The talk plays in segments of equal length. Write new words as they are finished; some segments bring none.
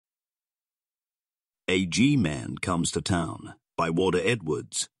A G-Man Comes to Town by Walter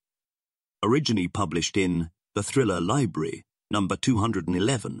Edwards. Originally published in The Thriller Library, number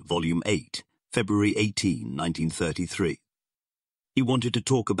 211, volume 8, February 18, 1933. He wanted to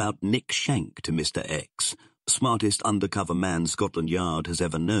talk about Nick Schenk to Mr. X, the smartest undercover man Scotland Yard has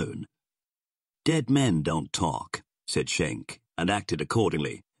ever known. "Dead men don't talk," said Shenk, and acted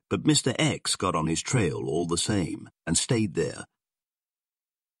accordingly, but Mr. X got on his trail all the same, and stayed there.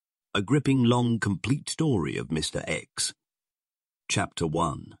 A gripping, long, complete story of Mr. X. Chapter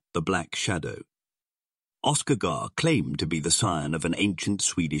 1. The Black Shadow. Oscar Gar claimed to be the scion of an ancient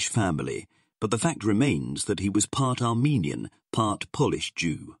Swedish family, but the fact remains that he was part Armenian, part Polish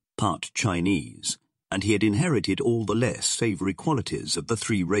Jew, part Chinese, and he had inherited all the less savoury qualities of the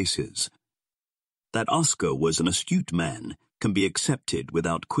three races. That Oscar was an astute man can be accepted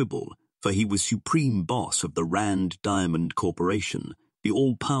without quibble, for he was supreme boss of the Rand Diamond Corporation, the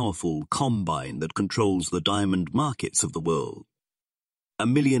all-powerful combine that controls the diamond markets of the world. A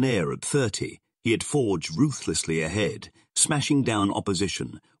millionaire at 30, he had forged ruthlessly ahead, smashing down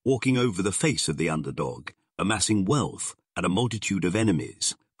opposition, walking over the face of the underdog, amassing wealth and a multitude of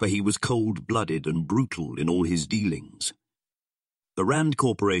enemies, for he was cold-blooded and brutal in all his dealings. The Rand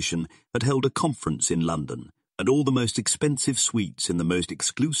Corporation had held a conference in London, and all the most expensive suites in the most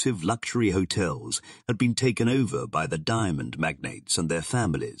exclusive luxury hotels had been taken over by the diamond magnates and their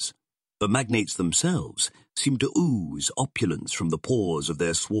families. The magnates themselves seemed to ooze opulence from the pores of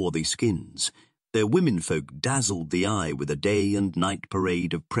their swarthy skins. Their womenfolk dazzled the eye with a day and night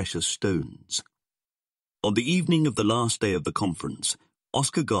parade of precious stones. On the evening of the last day of the conference,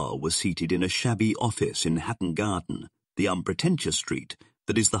 Oscar Gar was seated in a shabby office in Hatton Garden, the unpretentious street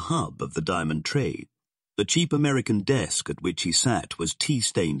that is the hub of the diamond trade. The cheap American desk at which he sat was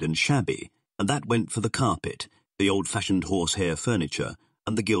tea-stained and shabby, and that went for the carpet, the old-fashioned horsehair furniture,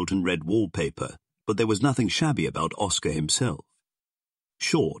 and the gilt and red wallpaper, but there was nothing shabby about Oscar himself.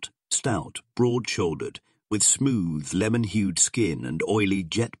 Short, stout, broad-shouldered, with smooth, lemon-hued skin and oily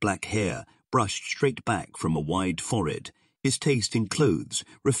jet-black hair brushed straight back from a wide forehead, his taste in clothes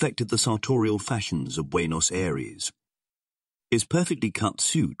reflected the sartorial fashions of Buenos Aires. His perfectly cut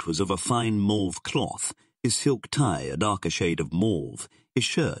suit was of a fine mauve cloth, his silk tie a darker shade of mauve, his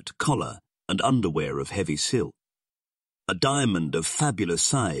shirt, collar, and underwear of heavy silk. A diamond of fabulous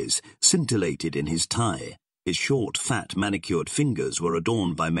size scintillated in his tie. His short, fat, manicured fingers were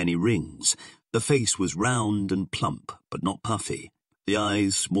adorned by many rings. The face was round and plump, but not puffy. The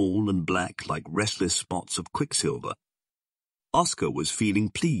eyes small and black like restless spots of quicksilver. Oscar was feeling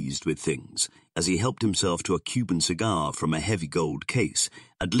pleased with things as he helped himself to a Cuban cigar from a heavy gold case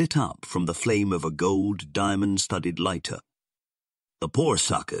and lit up from the flame of a gold, diamond-studded lighter. "The poor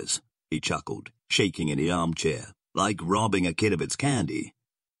suckers," he chuckled, shaking in the armchair, "like robbing a kid of its candy."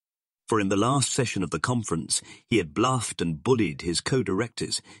 For in the last session of the conference he had bluffed and bullied his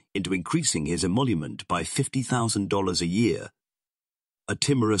co-directors into increasing his emolument by $50,000 a year. A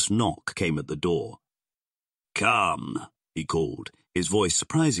timorous knock came at the door. "Come," he called, his voice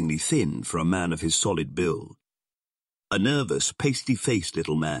surprisingly thin for a man of his solid build. A nervous, pasty-faced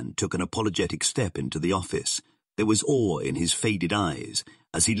little man took an apologetic step into the office. There was awe in his faded eyes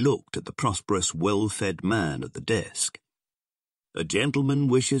as he looked at the prosperous, well-fed man at the desk. "A gentleman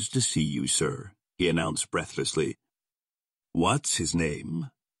wishes to see you, sir," he announced breathlessly. "What's his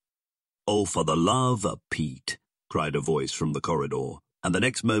name?" "Oh, for the love of Pete," cried a voice from the corridor, and the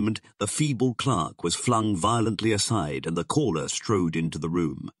next moment the feeble clerk was flung violently aside and the caller strode into the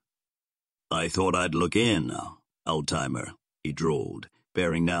room. "I thought I'd look in, old-timer," he drawled,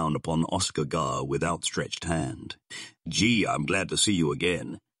 bearing down upon Oscar Gar with outstretched hand. "Gee, I'm glad to see you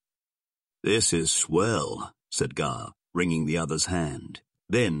again." "This is swell," said Gar, wringing the other's hand.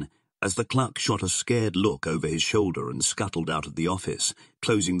 Then, as the clerk shot a scared look over his shoulder and scuttled out of the office,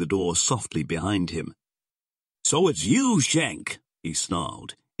 closing the door softly behind him. "So it's you, Shenk," he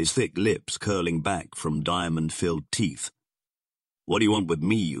snarled, his thick lips curling back from diamond-filled teeth. "What do you want with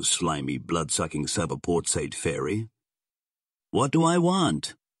me, you slimy, blood-sucking Savaportsate fairy?" "What do I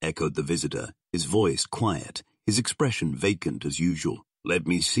want?" echoed the visitor, his voice quiet, his expression vacant as usual. "Let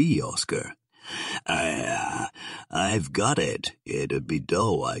me see, Oscar. I've got it. It'd be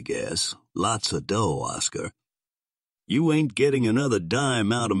dough, I guess. Lots of dough, Oscar." "You ain't getting another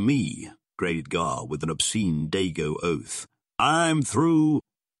dime out of me," grated Gar with an obscene Dago oath. "I'm through."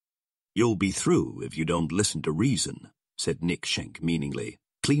 "You'll be through if you don't listen to reason," said Nick Schenk meaningly.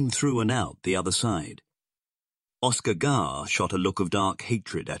 "Clean through and out the other side." Oscar Gar shot a look of dark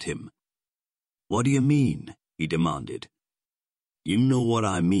hatred at him. "What do you mean?" he demanded. "You know what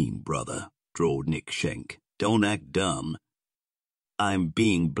I mean, brother," drawled Nick Schenk. "Don't act dumb." "I'm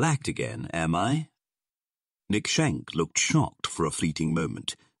being blacked again, am I?" Nick Schenk looked shocked for a fleeting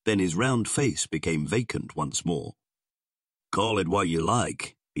moment, then his round face became vacant once more. "Call it what you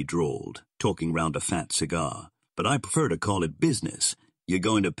like," he drawled, talking round a fat cigar, "but I prefer to call it business. You're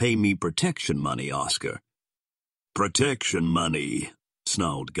going to pay me protection money, Oscar." "Protection money,"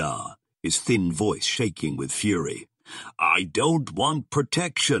 snarled Gar, his thin voice shaking with fury. "I don't want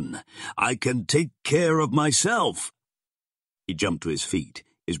protection. I can take care of myself." He jumped to his feet,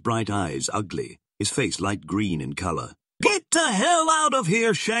 his bright eyes ugly, his face light green in color. "Get the hell out of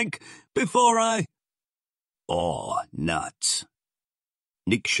here, Shenk, before I—" "Aw, nuts."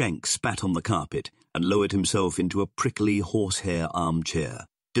 Nick Schenk spat on the carpet and lowered himself into a prickly horsehair armchair.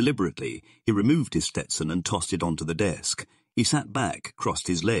 Deliberately, he removed his Stetson and tossed it onto the desk. He sat back, crossed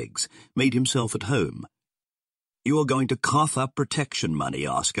his legs, made himself at home. "You are going to cough up protection money,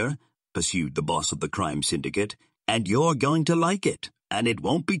 Oscar," pursued the boss of the crime syndicate, "and you're going to like it, and it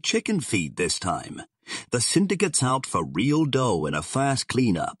won't be chicken feed this time. The syndicate's out for real dough and a fast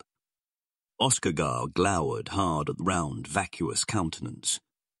clean-up." Oscar Gar glowered hard at the round, vacuous countenance.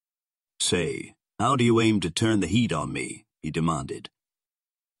 "Say, how do you aim to turn the heat on me?" he demanded.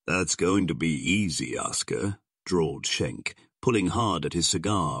 "That's going to be easy, Oscar," drawled Shenk, pulling hard at his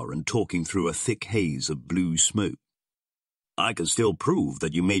cigar and talking through a thick haze of blue smoke. "I can still prove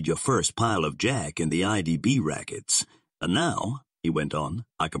that you made your first pile of jack in the IDB rackets. And now," he went on,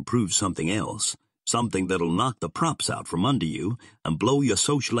 "I can prove something else. Something that'll knock the props out from under you and blow your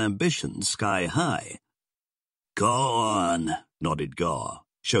social ambitions sky high." "Go on," nodded Gar,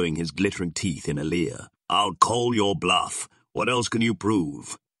 showing his glittering teeth in a leer. "I'll call your bluff. What else can you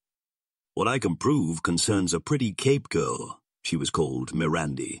prove?" "What I can prove concerns a pretty Cape girl. She was called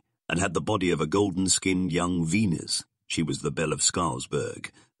Mirandy, and had the body of a golden-skinned young Venus. She was the belle of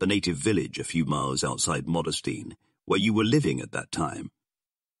Scarsburg, the native village a few miles outside Modestine, where you were living at that time.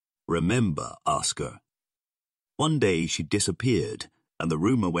 Remember, Oscar. One day she disappeared, and the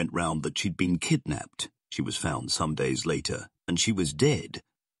rumor went round that she'd been kidnapped. She was found some days later, and she was dead."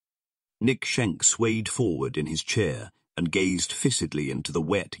 Nick Schenk swayed forward in his chair and gazed fixedly into the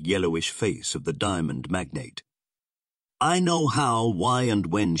wet, yellowish face of the diamond magnate. "I know how, why, and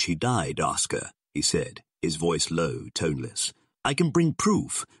when she died, Oscar," he said, his voice low, toneless. "I can bring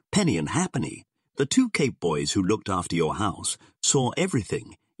proof, penny and halfpenny. The 2 Cape boys who looked after your house saw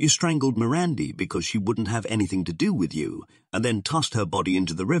everything. You strangled Mirandy because she wouldn't have anything to do with you, and then tossed her body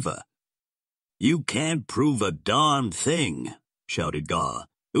into the river." "You can't prove a darn thing," shouted Gar.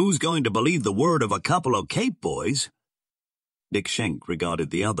 "Who's going to believe the word of a couple of Cape boys?" Nick Schenk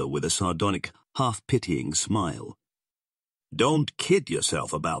regarded the other with a sardonic, half-pitying smile. "Don't kid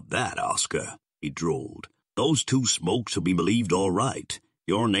yourself about that, Oscar," he drawled. "Those 2 smokes will be believed all right.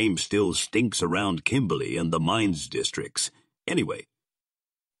 Your name still stinks around Kimberley and the mines districts. Anyway,"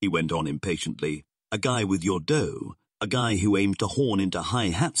 he went on impatiently, "a guy with your dough, a guy who aimed to horn into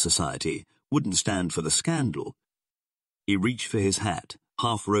high-hat society, wouldn't stand for the scandal." He reached for his hat,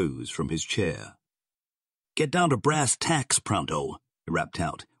 half rose from his chair. "Get down to brass tacks, pronto," he rapped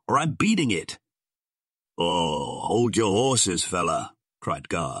out, "or I'm beating it." "Oh, hold your horses, fella," cried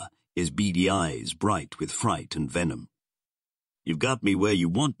Gar, his beady eyes bright with fright and venom. "You've got me where you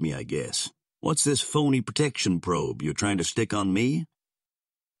want me, I guess. What's this phony protection probe you're trying to stick on me?"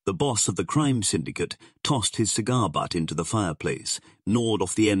 The boss of the crime syndicate tossed his cigar butt into the fireplace, gnawed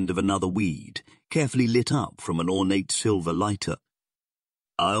off the end of another weed, carefully lit up from an ornate silver lighter.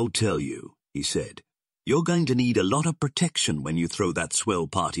 "I'll tell you," he said. "You're going to need a lot of protection when you throw that swell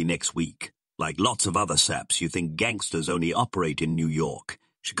party next week. Like lots of other saps, you think gangsters only operate in New York,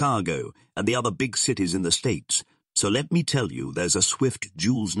 Chicago, and the other big cities in the States. So let me tell you, there's a swift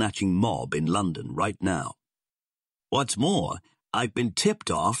jewel-snatching mob in London right now. What's more, I've been tipped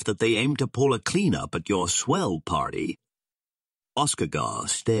off that they aim to pull a clean-up at your swell party." Oscar Gar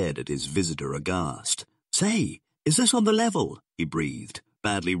stared at his visitor aghast. "Say, is this on the level?" he breathed,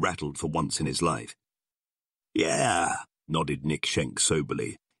 badly rattled for once in his life. "Yeah," nodded Nick Schenk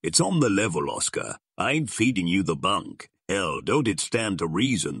soberly. "It's on the level, Oscar. I ain't feeding you the bunk. Hell, don't it stand to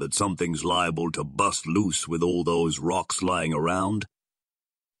reason that something's liable to bust loose with all those rocks lying around?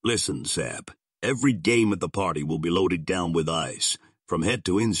 Listen, Sap, every game at the party will be loaded down with ice, from head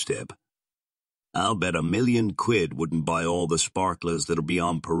to instep. I'll bet $1 million wouldn't buy all the sparklers that'll be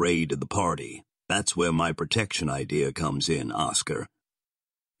on parade at the party. That's where my protection idea comes in, Oscar."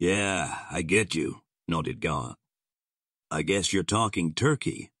 "Yeah, I get you," nodded Gar. "I guess you're talking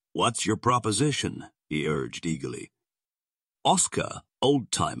turkey. What's your proposition?" he urged eagerly. "Oscar,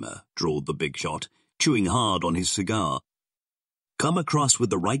 old-timer," drawled the big shot, chewing hard on his cigar. "Come across with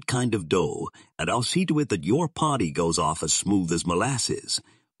the right kind of dough, and I'll see to it that your party goes off as smooth as molasses.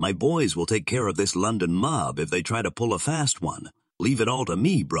 My boys will take care of this London mob if they try to pull a fast one. Leave it all to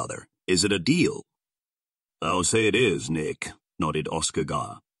me, brother. Is it a deal?" "I'll say it is, Nick," nodded Oscar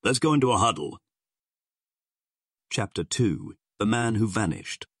Gar. "Let's go into a huddle." Chapter 2. The Man Who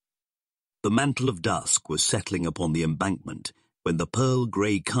Vanished. The mantle of dusk was settling upon the embankment when the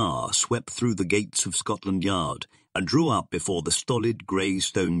pearl-grey car swept through the gates of Scotland Yard and drew up before the stolid grey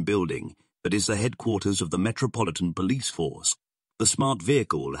stone building that is the headquarters of the Metropolitan Police Force. The smart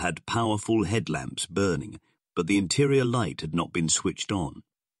vehicle had powerful headlamps burning, but the interior light had not been switched on.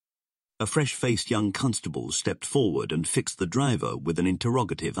 A fresh-faced young constable stepped forward and fixed the driver with an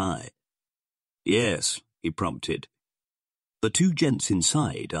interrogative eye. "Yes," he prompted. "The two gents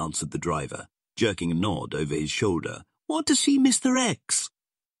inside," answered the driver, jerking a nod over his shoulder. "Want to see Mr. X."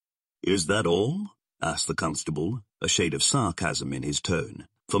 "Is that all?" asked the constable, a shade of sarcasm in his tone,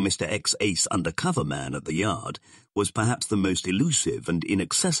 for Mr. X, ace undercover man at the Yard, was perhaps the most elusive and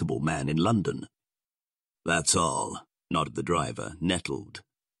inaccessible man in London. "That's all," nodded the driver, nettled.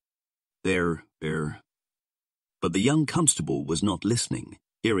 There. But the young constable was not listening.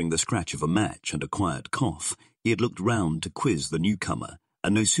 Hearing the scratch of a match and a quiet cough, he had looked round to quiz the newcomer,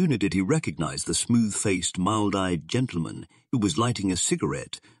 and no sooner did he recognize the smooth-faced, mild-eyed gentleman who was lighting a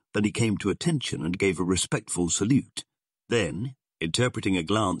cigarette than he came to attention and gave a respectful salute. Then, interpreting a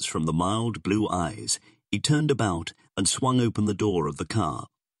glance from the mild blue eyes, he turned about and swung open the door of the car.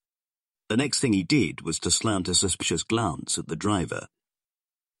 The next thing he did was to slant a suspicious glance at the driver.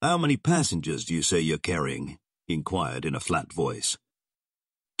 "How many passengers do you say you're carrying?" he inquired in a flat voice.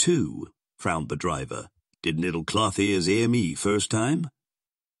 "2, frowned the driver. "Didn't little cloth ears hear me first time?"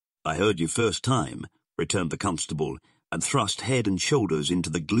 "I heard you first time," returned the constable, and thrust head and shoulders into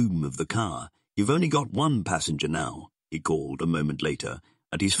the gloom of the car. "You've only got one passenger now," he called a moment later,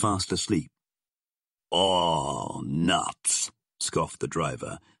 "and he's fast asleep." "Oh, nuts," scoffed the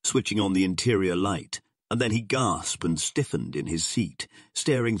driver, switching on the interior light, and then he gasped and stiffened in his seat,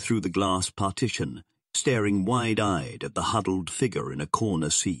 staring through the glass partition, staring wide-eyed at the huddled figure in a corner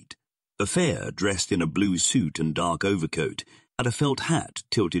seat. The fare, dressed in a blue suit and dark overcoat, had a felt hat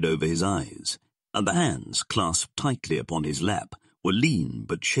tilted over his eyes, and the hands clasped tightly upon his lap were lean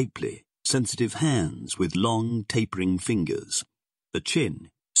but shapely, sensitive hands with long, tapering fingers. The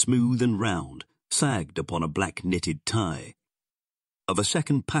chin, smooth and round, sagged upon a black knitted tie. Of a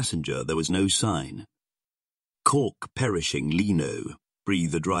second passenger there was no sign. "Cork perishing Lino,"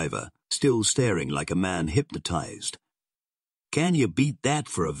 breathed the driver, still staring like a man hypnotized. "Can you beat that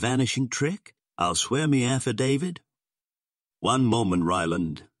for a vanishing trick? I'll swear me affidavit." "One moment,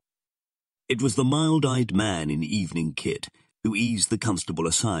 Ryland." It was the mild-eyed man in evening kit who eased the constable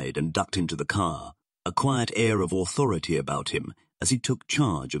aside and ducked into the car, a quiet air of authority about him as he took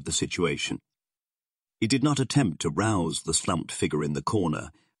charge of the situation. He did not attempt to rouse the slumped figure in the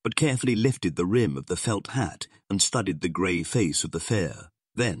corner, but carefully lifted the rim of the felt hat and studied the grey face of the fare.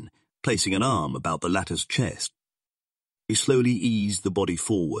 Then, placing an arm about the latter's chest, he slowly eased the body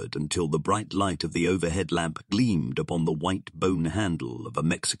forward until the bright light of the overhead lamp gleamed upon the white bone handle of a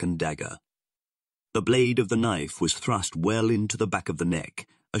Mexican dagger. The blade of the knife was thrust well into the back of the neck,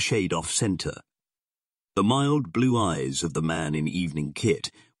 a shade off-centre. The mild blue eyes of the man in evening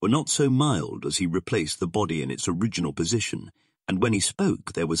kit were not so mild as he replaced the body in its original position, and when he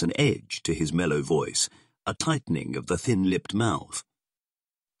spoke there was an edge to his mellow voice, a tightening of the thin-lipped mouth.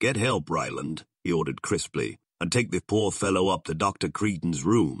 "Get help, Ryland," he ordered crisply, "and take the poor fellow up to Dr. Creedon's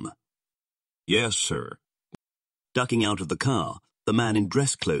room." "Yes, sir." Ducking out of the car, the man in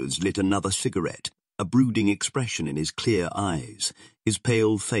dress clothes lit another cigarette, a brooding expression in his clear eyes, his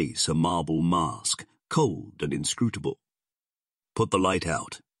pale face a marble mask, cold and inscrutable. "Put the light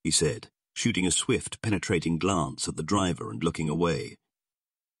out," he said, shooting a swift, penetrating glance at the driver and looking away.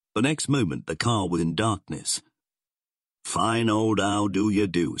 The next moment the car was in darkness. "Fine old how do you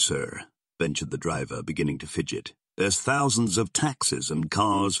do, sir," ventured the driver, beginning to fidget. "There's thousands of taxis and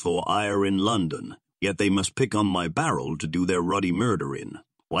cars for hire in London, yet they must pick on my barrel to do their ruddy murder in.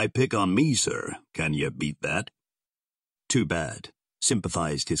 Why pick on me, sir? Can you beat that?" "Too bad,"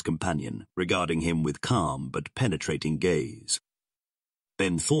 sympathized his companion, regarding him with calm but penetrating gaze.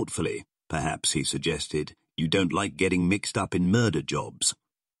 Then thoughtfully, perhaps he suggested, "You don't like getting mixed up in murder jobs."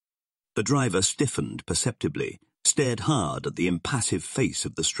 The driver stiffened perceptibly, stared hard at the impassive face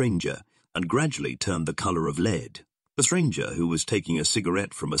of the stranger, and gradually turned the colour of lead. The stranger, who was taking a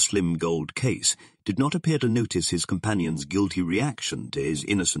cigarette from a slim gold case, did not appear to notice his companion's guilty reaction to his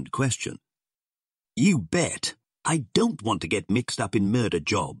innocent question. "You bet! I don't want to get mixed up in murder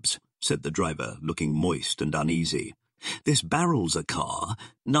jobs," said the driver, looking moist and uneasy. "This barrel's a car,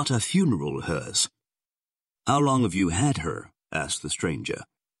 not a funeral hearse." "How long have you had her?" asked the stranger.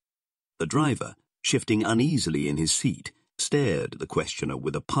 The driver, shifting uneasily in his seat, stared at the questioner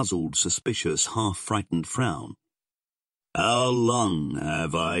with a puzzled, suspicious, half-frightened frown. "How long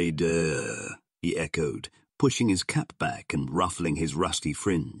have I he echoed, pushing his cap back and ruffling his rusty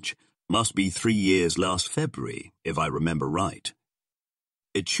fringe. "Must be 3 years last February, if I remember right."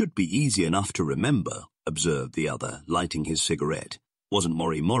 "It should be easy enough to remember," observed the other, lighting his cigarette. "Wasn't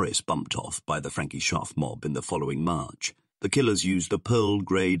Maury Morris bumped off by the Frankie Schaff mob in the following March? The killers used a pearl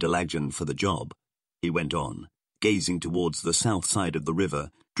grey Delagian for the job," he went on, gazing towards the south side of the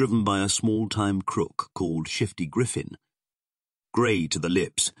river, driven by a small-time crook called Shifty Griffin. Grey to the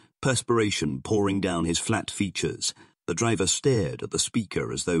lips, perspiration pouring down his flat features, the driver stared at the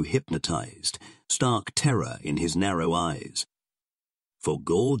speaker as though hypnotized, stark terror in his narrow eyes. "For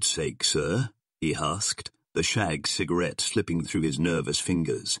Gawd's sake, sir," he husked, the shag cigarette slipping through his nervous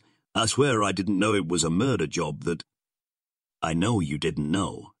fingers. "I swear I didn't know it was a murder job that—" "I know you didn't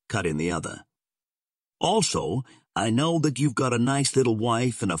know," cut in the other. "Also, I know that you've got a nice little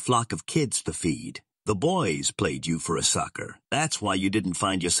wife and a flock of kids to feed. The boys played you for a sucker. That's why you didn't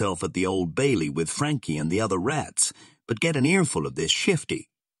find yourself at the Old Bailey with Frankie and the other rats, but get an earful of this Shifty.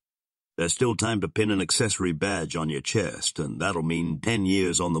 There's still time to pin an accessory badge on your chest, and that'll mean 10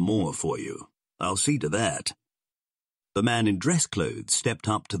 years on the moor for you. I'll see to that." The man in dress clothes stepped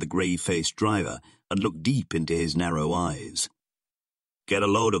up to the grey-faced driver and looked deep into his narrow eyes. "Get a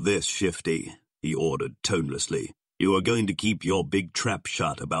load of this, Shifty," he ordered tonelessly. "You are going to keep your big trap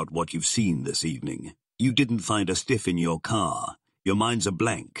shut about what you've seen this evening. You didn't find a stiff in your car. Your mind's a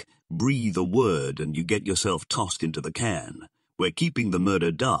blank. Breathe a word and you get yourself tossed into the can. We're keeping the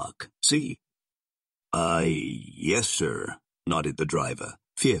murder dark, see?" Yes, sir," nodded the driver,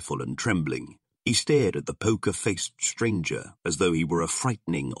 fearful and trembling. He stared at the poker-faced stranger as though he were a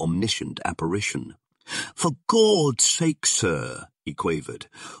frightening, omniscient apparition. "For Gawd's sake, sir," he quavered,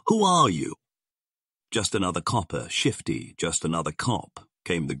 "who are you?" "Just another copper, Shifty, just another cop,"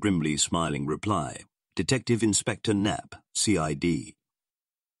 came the grimly smiling reply. "Detective Inspector Knapp, CID.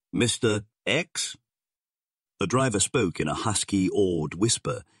 "Mr. X?" The driver spoke in a husky, awed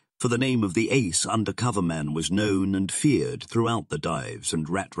whisper, for the name of the ace undercover man was known and feared throughout the dives and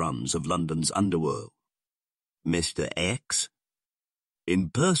rat runs of London's underworld. "Mr. X?" "In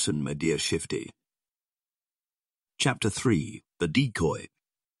person, my dear Shifty." Chapter 3. The Decoy.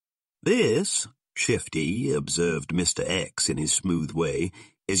 "This, Shifty," observed Mr. X in his smooth way,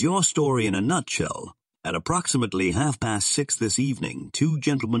 "is your story in a nutshell. At approximately 6:30 this evening, 2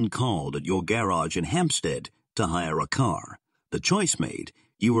 gentlemen called at your garage in Hampstead to hire a car. The choice made,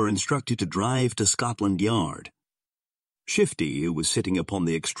 you were instructed to drive to Scotland Yard." Shifty, who was sitting upon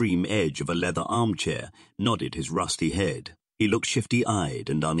the extreme edge of a leather armchair, nodded his rusty head. He looked shifty-eyed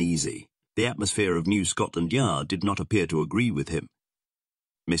and uneasy. The atmosphere of New Scotland Yard did not appear to agree with him.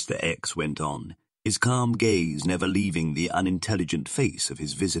 Mr. X went on, his calm gaze never leaving the unintelligent face of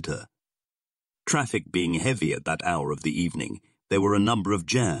his visitor. "Traffic being heavy at that hour of the evening, there were a number of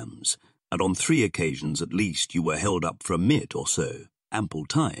jams, and on 3 occasions at least you were held up for a minute or so. Ample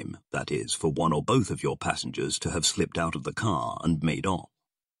time, that is, for one or both of your passengers to have slipped out of the car and made off.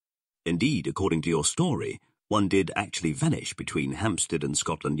 Indeed, according to your story, one did actually vanish between Hampstead and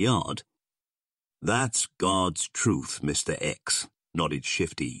Scotland Yard." "That's God's truth, Mr. X," nodded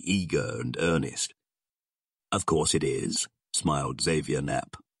Shifty, eager and earnest. "Of course it is," smiled Xavier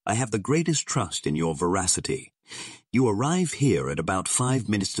Knapp. "I have the greatest trust in your veracity. You arrive here at about 5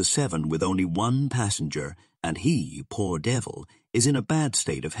 minutes to 7 with only 1 passenger, and he, poor devil, is in a bad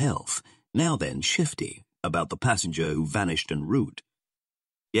state of health. Now then, Shifty, about the passenger who vanished en route."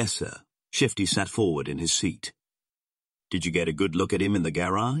 "Yes, sir." Shifty sat forward in his seat. "Did you get a good look at him in the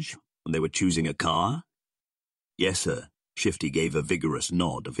garage, when they were choosing a car?" "Yes, sir." Shifty gave a vigorous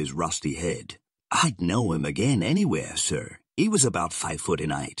nod of his rusty head. "I'd know him again anywhere, sir. He was about 5 foot in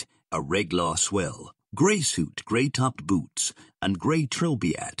height, a reglar swell, grey suit, grey-topped boots, and grey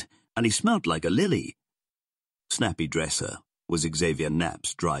trilby hat, and he smelt like a lily." "Snappy dresser," was Xavier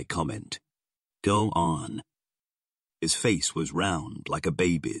Knapp's dry comment. "Go on." His face was round, like a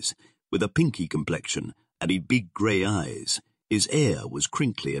baby's, with a pinky complexion, and he'd big grey eyes. His hair was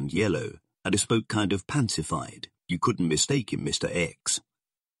crinkly and yellow, and he spoke kind of pansified. You couldn't mistake him, Mr. X.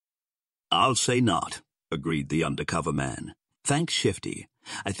 "I'll say not," agreed the undercover man. "Thanks, Shifty.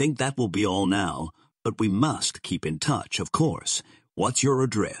 I think that will be all now, but we must keep in touch, of course. What's your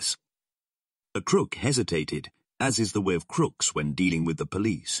address?" The crook hesitated, as is the way of crooks when dealing with the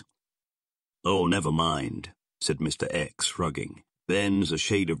police. "Oh, never mind," said Mr. X, shrugging. Then, as a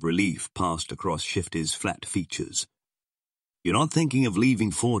shade of relief passed across Shifty's flat features. "You're not thinking of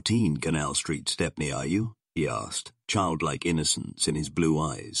leaving 14 Canal Street, Stepney, are you?" he asked, childlike innocence in his blue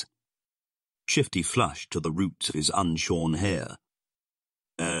eyes. Shifty flushed to the roots of his unshorn hair.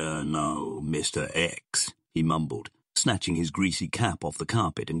 No, Mr. X, he mumbled, snatching his greasy cap off the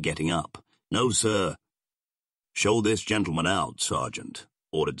carpet and getting up. No, sir. Show this gentleman out, Sergeant,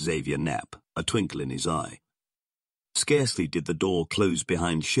 ordered Xavier Knapp, a twinkle in his eye. Scarcely did the door close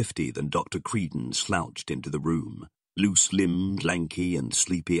behind Shifty than Dr. Creedon slouched into the room. Loose-limbed, lanky, and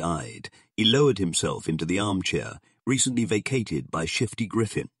sleepy-eyed, he lowered himself into the armchair, recently vacated by Shifty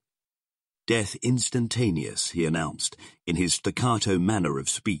Griffin. Death instantaneous, he announced, in his staccato manner of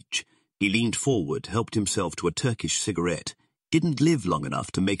speech. He leaned forward, helped himself to a Turkish cigarette. Didn't live long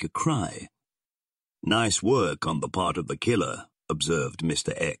enough to make a cry. Nice work on the part of the killer, observed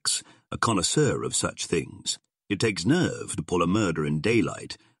Mr. X, a connoisseur of such things. It takes nerve to pull a murder in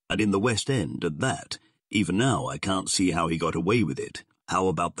daylight, and in the West End at that. Even now I can't see how he got away with it. How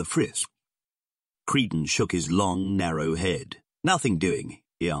about the frisk? Creedon shook his long, narrow head. Nothing doing,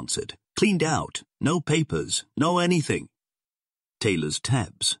 he answered. Cleaned out. No papers. No anything. Taylor's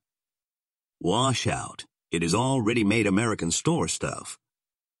tabs. Washout. It is all ready-made American store stuff.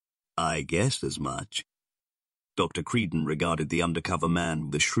 I guessed as much. Dr. Creedon regarded the undercover man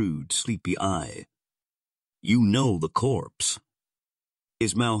with a shrewd, sleepy eye. You know the corpse.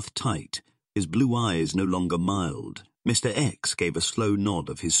 His mouth tight, his blue eyes no longer mild, Mr. X gave a slow nod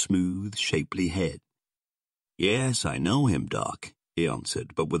of his smooth, shapely head. Yes, I know him, Doc, he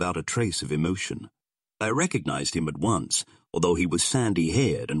answered, but without a trace of emotion. I recognized him at once, although he was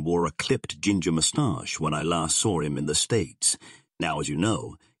sandy-haired and wore a clipped ginger moustache when I last saw him in the States. Now, as you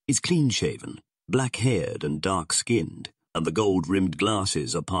know, he's clean-shaven, black-haired and dark-skinned, and the gold-rimmed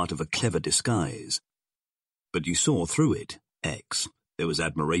glasses are part of a clever disguise. But you saw through it, X. There was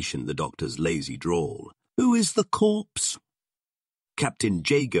admiration in the doctor's lazy drawl. Who is the corpse? Captain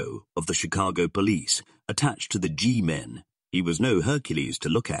Jago of the Chicago Police, attached to the G-Men. He was no Hercules to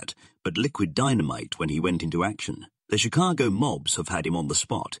look at, but liquid dynamite when he went into action. The Chicago mobs have had him on the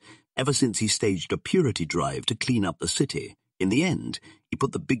spot, ever since he staged a purity drive to clean up the city. In the end, he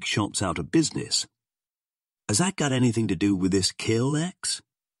put the big shots out of business. Has that got anything to do with this kill, X?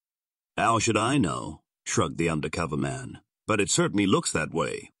 How should I know? Shrugged the undercover man. But it certainly looks that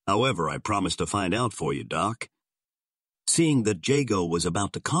way. However, I promised to find out for you, Doc. Seeing that Jago was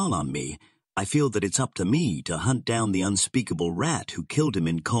about to call on me, I feel that it's up to me to hunt down the unspeakable rat who killed him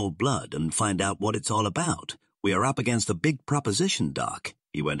in cold blood and find out what it's all about. We are up against a big proposition, Doc,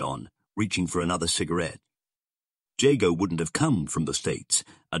 he went on, reaching for another cigarette. Jago wouldn't have come from the States,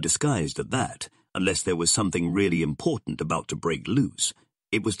 disguised at that, unless there was something really important about to break loose.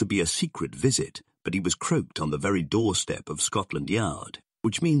 It was to be a secret visit, but he was croaked on the very doorstep of Scotland Yard,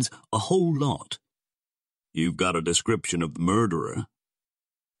 which means a whole lot. You've got a description of the murderer?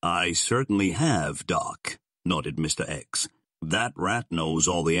 I certainly have, Doc, nodded Mr. X. That rat knows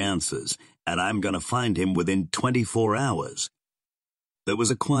all the answers, and I'm going to find him within 24 hours. There was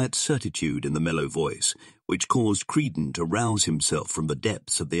a quiet certitude in the mellow voice, which caused Creedon to rouse himself from the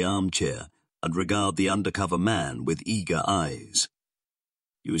depths of the armchair and regard the undercover man with eager eyes.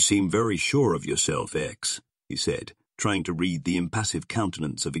 You seem very sure of yourself, X, he said, trying to read the impassive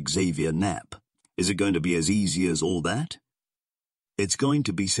countenance of Xavier Knapp. Is it going to be as easy as all that? It's going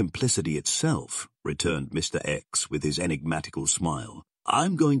to be simplicity itself, returned Mr. X with his enigmatical smile.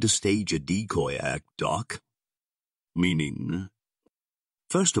 I'm going to stage a decoy act, Doc. Meaning?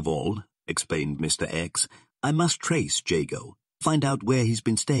 First of all, explained Mr. X, I must trace Jago, find out where he's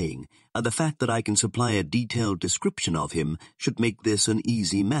been staying, and the fact that I can supply a detailed description of him should make this an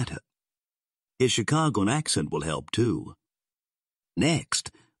easy matter. His Chicagoan accent will help, too.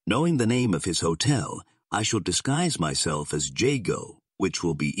 Next, knowing the name of his hotel, I shall disguise myself as Jago, which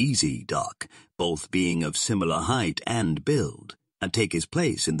will be easy, Doc, both being of similar height and build, and take his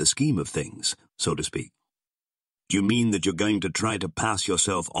place in the scheme of things, so to speak. Do you mean that you're going to try to pass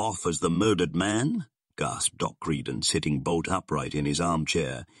yourself off as the murdered man? Gasped Doc Creedon, sitting bolt upright in his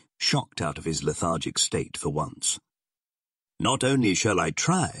armchair, shocked out of his lethargic state for once. Not only shall I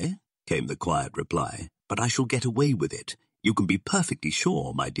try, came the quiet reply, but I shall get away with it. You can be perfectly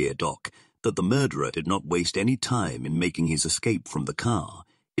sure, my dear Doc, that the murderer did not waste any time in making his escape from the car.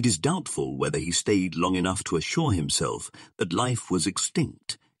 It is doubtful whether he stayed long enough to assure himself that life was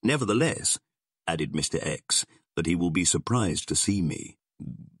extinct. Nevertheless, added Mr. X, that he will be surprised to see me.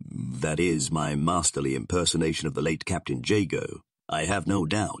 That is my masterly impersonation of the late Captain Jago, I have no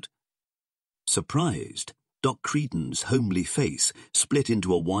doubt. Surprised, Doc Creedon's homely face split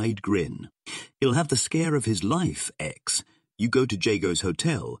into a wide grin. He'll have the scare of his life, X. You go to Jago's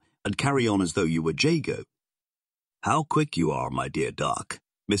hotel and carry on as though you were Jago. How quick you are, my dear Doc.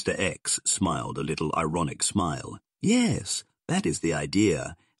 Mr. X smiled a little ironic smile. Yes, that is the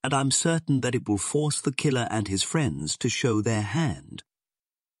idea, and I'm certain that it will force the killer and his friends to show their hand."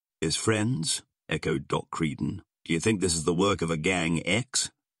 "His friends?" echoed Doc Creedon. "Do you think this is the work of a Gang X?"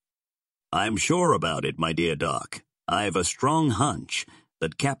 "I'm sure about it, my dear Doc. I've a strong hunch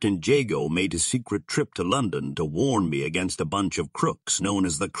that Captain Jago made a secret trip to London to warn me against a bunch of crooks known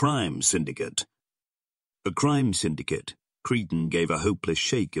as the Crime Syndicate." "The Crime Syndicate?" Creedon gave a hopeless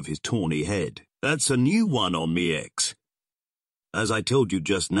shake of his tawny head. "That's a new one on me, X." "As I told you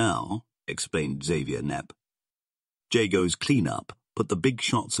just now," explained Xavier Knapp, Jago's clean-up put the big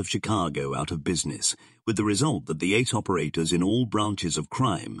shots of Chicago out of business, with the result that the 8 operators in all branches of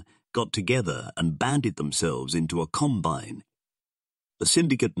crime got together and banded themselves into a combine. The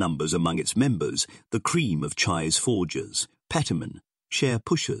syndicate numbers among its members the cream of Chai's forgers, pettermen, share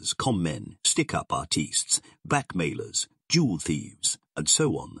pushers, conmen, stick-up artistes, blackmailers, jewel thieves, and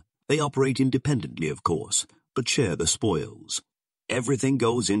so on. They operate independently, of course, but share the spoils. Everything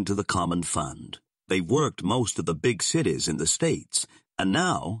goes into the common fund. They've worked most of the big cities in the States, and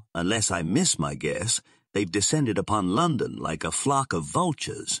now, unless I miss my guess, they've descended upon London like a flock of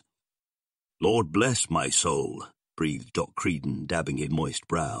vultures." "Lord bless my soul," breathed Doc Creedon, dabbing his moist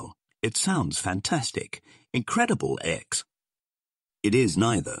brow. "It sounds fantastic. Incredible, X." "It is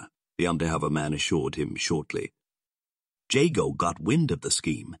neither," the undercover man assured him shortly. "Jago got wind of the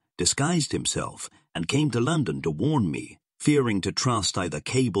scheme, disguised himself, and came to London to warn me, fearing to trust either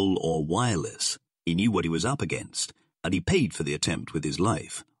cable or wireless. He knew what he was up against, and he paid for the attempt with his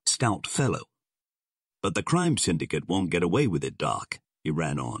life. Stout fellow. But the Crime Syndicate won't get away with it, Doc," he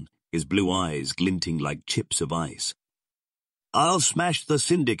ran on, his blue eyes glinting like chips of ice. "I'll smash the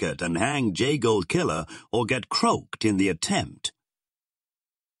Syndicate and hang Jago's killer or get croaked in the attempt."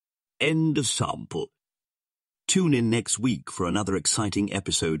 End of sample. Tune in next week for another exciting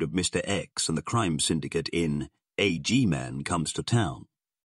episode of Mr. X and the Crime Syndicate in A G-Man Comes to Town.